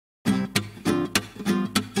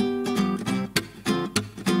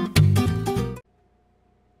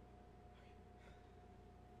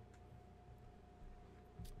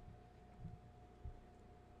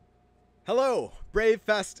Hello, Brave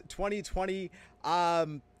Fest 2020.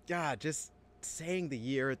 God, just saying the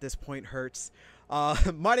year at this point hurts.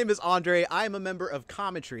 My name is Andre. I am a member of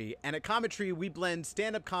CoMeTry, and at CoMeTry we blend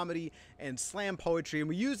stand-up comedy and slam poetry, and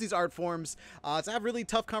we use these art forms to have really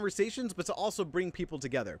tough conversations, but to also bring people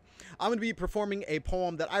together. I'm going to be performing a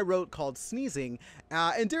poem that I wrote called Sneezing,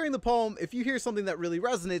 and during the poem, if you hear something that really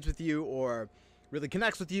resonates with you or really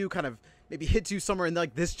connects with you, kind of maybe hits you somewhere in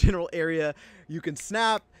like this general area, you can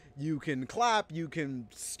snap, you can clap, you can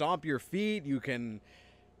stomp your feet, you can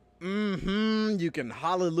you can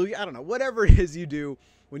hallelujah, I don't know, whatever it is you do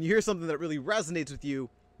when you hear something that really resonates with you,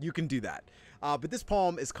 you can do that. But this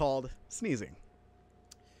poem is called Sneezing.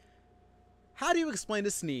 How do you explain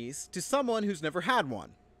a sneeze to someone who's never had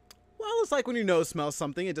one? Well, it's like when your nose smells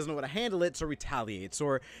something, it doesn't know how to handle it, so retaliates.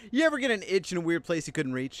 Or you ever get an itch in a weird place you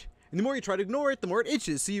couldn't reach? And the more you try to ignore it, the more it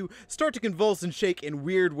itches, so you start to convulse and shake in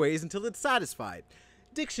weird ways until it's satisfied.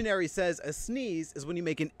 Dictionary says a sneeze is when you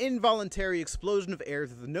make an involuntary explosion of air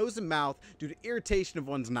through the nose and mouth due to irritation of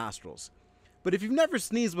one's nostrils. But if you've never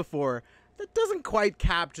sneezed before, that doesn't quite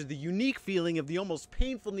capture the unique feeling of the almost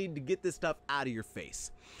painful need to get this stuff out of your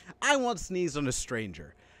face. I once sneezed on a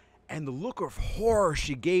stranger, and the look of horror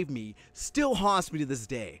she gave me still haunts me to this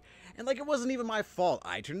day. And like it wasn't even my fault.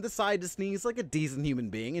 I turned aside to sneeze like a decent human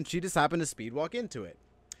being, and she just happened to speed walk into it.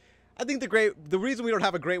 I think the reason we don't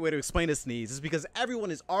have a great way to explain a sneeze is because everyone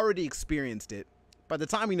has already experienced it by the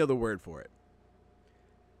time we know the word for it.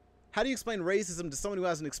 How do you explain racism to someone who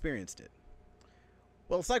hasn't experienced it?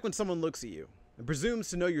 Well, it's like when someone looks at you and presumes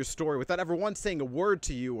to know your story without ever once saying a word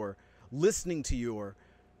to you or listening to you or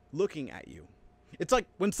looking at you. It's like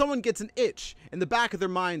when someone gets an itch in the back of their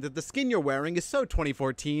mind that the skin you're wearing is so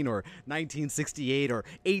 2014 or 1968 or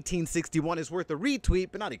 1861 is worth a retweet,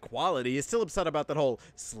 but not equality, is still upset about that whole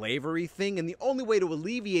slavery thing, and the only way to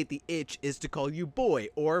alleviate the itch is to call you boy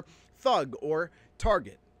or thug or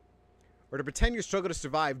target. Or to pretend your struggle to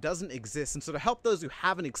survive doesn't exist, and so to help those who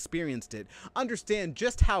haven't experienced it understand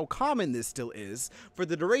just how common this still is, for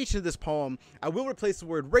the duration of this poem, I will replace the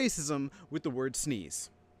word racism with the word sneeze.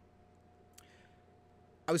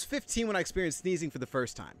 I was 15 when I experienced sneezing for the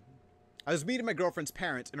first time. I was meeting my girlfriend's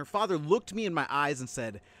parents, and her father looked me in my eyes and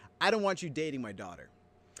said, "I don't want you dating my daughter."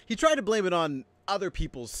 He tried to blame it on other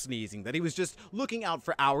people's sneezing, that he was just looking out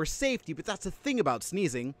for our safety, but that's the thing about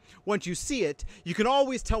sneezing. Once you see it, you can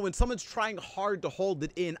always tell when someone's trying hard to hold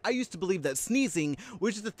it in. I used to believe that sneezing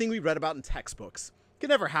was just the thing we read about in textbooks. It can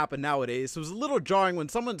never happen nowadays, so it was a little jarring when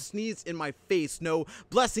someone sneezed in my face, no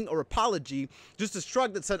blessing or apology, just a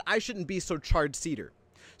shrug that said I shouldn't be so charred cedar.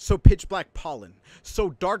 So pitch black pollen, so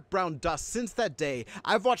dark brown dust. Since that day,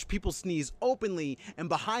 I've watched people sneeze openly and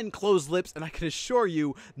behind closed lips, and I can assure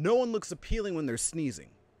you, no one looks appealing when they're sneezing.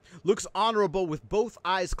 Looks honorable with both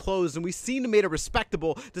eyes closed, and we seem to make it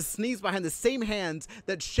respectable to sneeze behind the same hands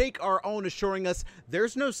that shake our own, assuring us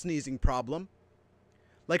there's no sneezing problem.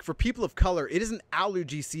 Like for people of color, it isn't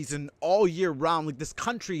allergy season all year round. Like this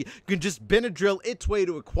country can just Benadryl its way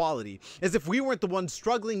to equality. As if we weren't the ones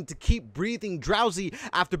struggling to keep breathing drowsy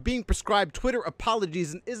after being prescribed Twitter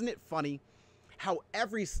apologies. And isn't it funny how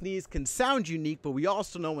every sneeze can sound unique, but we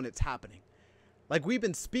also know when it's happening? Like we've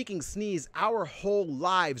been speaking sneeze our whole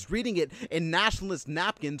lives, reading it in nationalist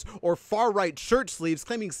napkins or far-right shirt sleeves,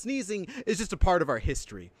 claiming sneezing is just a part of our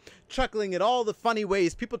history. Chuckling at all the funny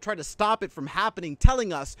ways people try to stop it from happening,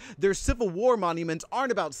 telling us their Civil War monuments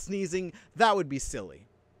aren't about sneezing. That would be silly.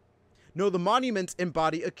 No, the monuments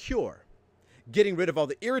embody a cure. Getting rid of all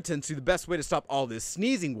the irritants would be the best way to stop all this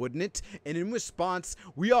sneezing, wouldn't it? And in response,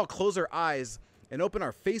 we all close our eyes and open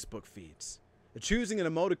our Facebook feeds, choosing an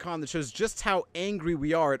emoticon that shows just how angry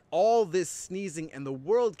we are at all this sneezing, and the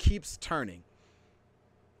world keeps turning.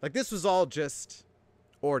 Like this was all just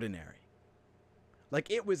ordinary. Like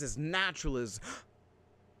it was as natural as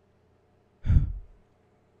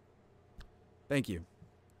Thank you.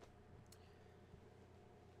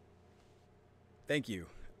 Thank you.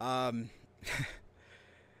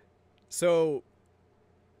 So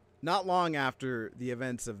not long after the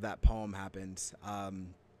events of that poem happened,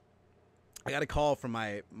 I got a call from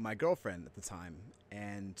my girlfriend at the time,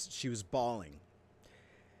 and she was bawling.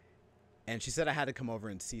 And she said I had to come over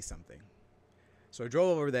and see something. So I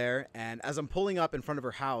drove over there, and as I'm pulling up in front of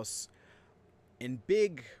her house, in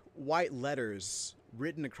big white letters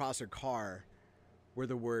written across her car were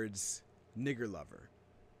the words, "Nigger lover."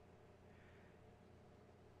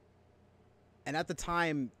 And at the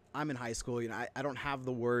time, I'm in high school, I don't have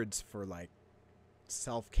the words for like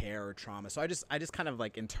self-care or trauma, so I just kind of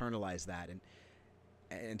like internalize that,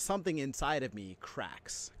 and something inside of me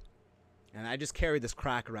cracks, and I just carry this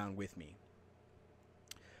crack around with me.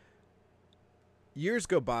 Years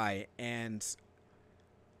go by, and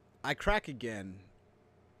I crack again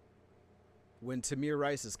when Tamir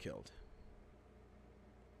Rice is killed.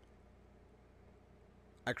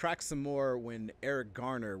 I crack some more when Eric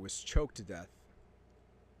Garner was choked to death.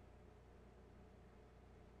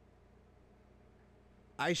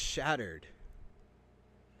 I shattered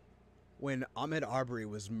when Ahmaud Arbery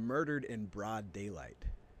was murdered in broad daylight.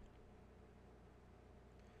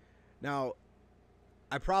 Now,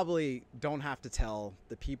 I probably don't have to tell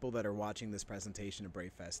the people that are watching this presentation of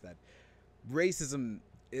BraveFest that racism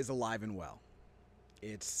is alive and well.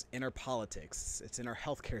 It's in our politics, it's in our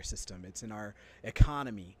healthcare system, it's in our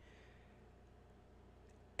economy.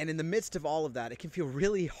 And in the midst of all of that, it can feel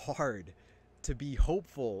really hard to be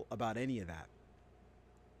hopeful about any of that.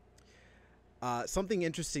 Something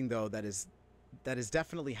interesting, though, that is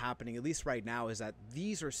definitely happening, at least right now, is that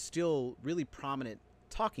these are still really prominent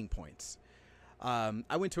talking points.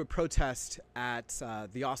 I went to a protest at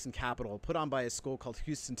the Austin Capitol put on by a school called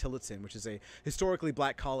Houston-Tillotson, which is a historically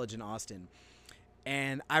black college in Austin.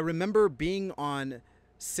 And I remember being on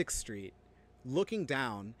 6th Street, looking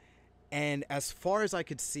down, and as far as I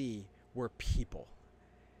could see were people.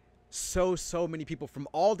 So many people from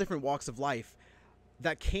all different walks of life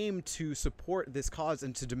that came to support this cause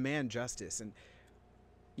and to demand justice. And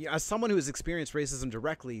you know, as someone who has experienced racism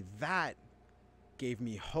directly, that gave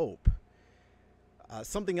me hope.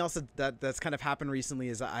 Something else that's kind of happened recently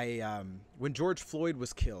is when George Floyd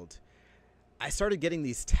was killed, I started getting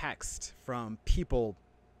these texts from people,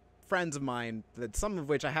 friends of mine, that some of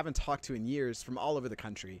which I haven't talked to in years, from all over the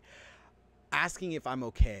country, asking if I'm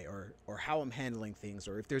okay or how I'm handling things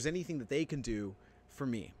or if there's anything that they can do for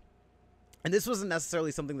me. And this wasn't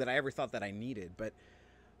necessarily something that I ever thought that I needed, but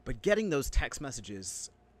getting those text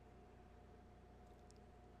messages,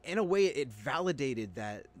 in a way, it validated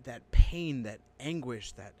that pain, that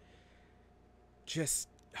anguish, that just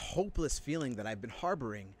hopeless feeling that I've been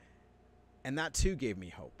harboring. And that too gave me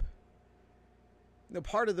hope. You know,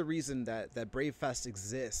 part of the reason that BraveFest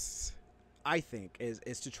exists, I think,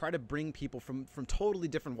 is to try to bring people from totally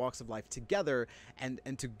different walks of life together and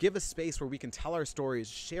to give a space where we can tell our stories,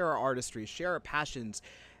 share our artistry, share our passions,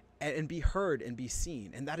 and be heard and be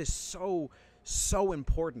seen. And that is so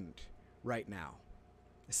important right now,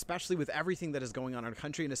 especially with everything that is going on in our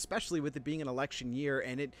country, and especially with it being an election year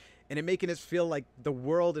and it making us feel like the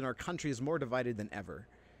world and our country is more divided than ever.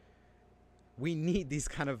 We need these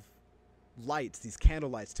kind of lights, these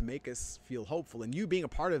candle lights, to make us feel hopeful. And you being a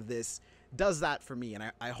part of this does that for me.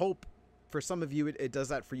 And I hope for some of you, it does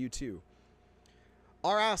that for you too.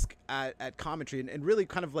 Our ask at CoMeTry, and really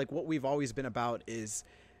kind of like what we've always been about, is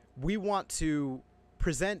we want to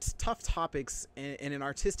present tough topics in an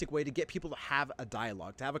artistic way to get people to have a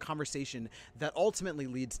dialogue, to have a conversation that ultimately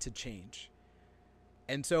leads to change.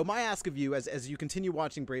 And so my ask of you, as you continue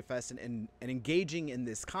watching BraveFest and engaging in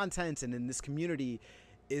this content and in this community,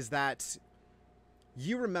 is that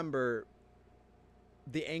you remember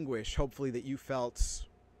the anguish, hopefully, that you felt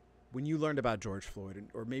when you learned about George Floyd,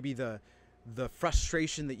 or maybe the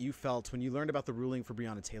frustration that you felt when you learned about the ruling for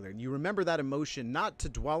Breonna Taylor. And you remember that emotion, not to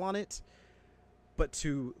dwell on it, but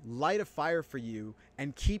to light a fire for you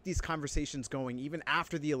and keep these conversations going even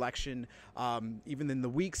after the election, even in the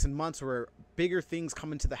weeks and months where bigger things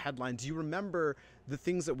come into the headlines. You remember the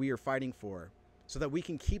things that we are fighting for so that we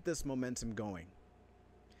can keep this momentum going.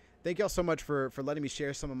 Thank you all so much for letting me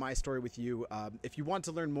share some of my story with you. If you want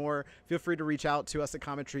to learn more, feel free to reach out to us at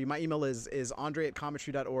CoMeTry. My email is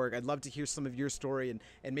andre@cometry.org. I'd love to hear some of your story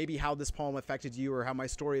and maybe how this poem affected you or how my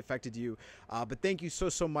story affected you. But thank you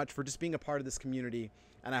so much for just being a part of this community,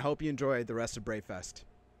 and I hope you enjoy the rest of BraveFest.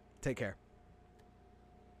 Take care.